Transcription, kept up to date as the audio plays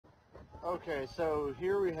Okay, so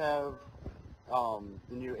here we have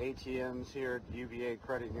the new ATMs here at the UVA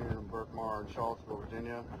Credit Union in Berkmar in Charlottesville,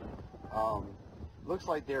 Virginia. Um, Looks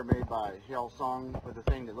like they're made by Hyosung, with a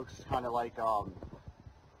thing that looks kind of like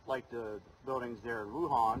the buildings there in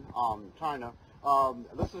Wuhan, China.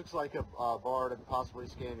 This looks like a bar to possibly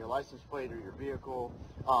scan your license plate or your vehicle.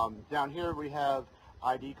 Down here we have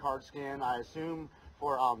ID card scan, I assume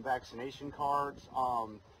for vaccination cards.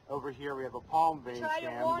 Over here we have a palm vein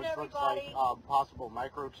scan, which looks like possible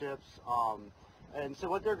microchips. And so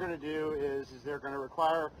what they're going to do is they're going to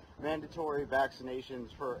require mandatory vaccinations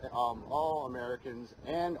for all Americans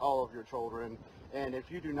and all of your children. And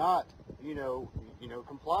if you do not,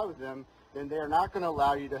 comply with them, then they are not going to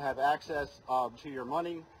allow you to have access to your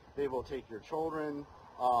money. They will take your children.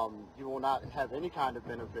 You will not have any kind of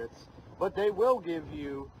benefits, but they will give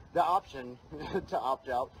you the option to opt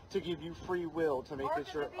out, to give you free will to make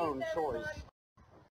it your own choice.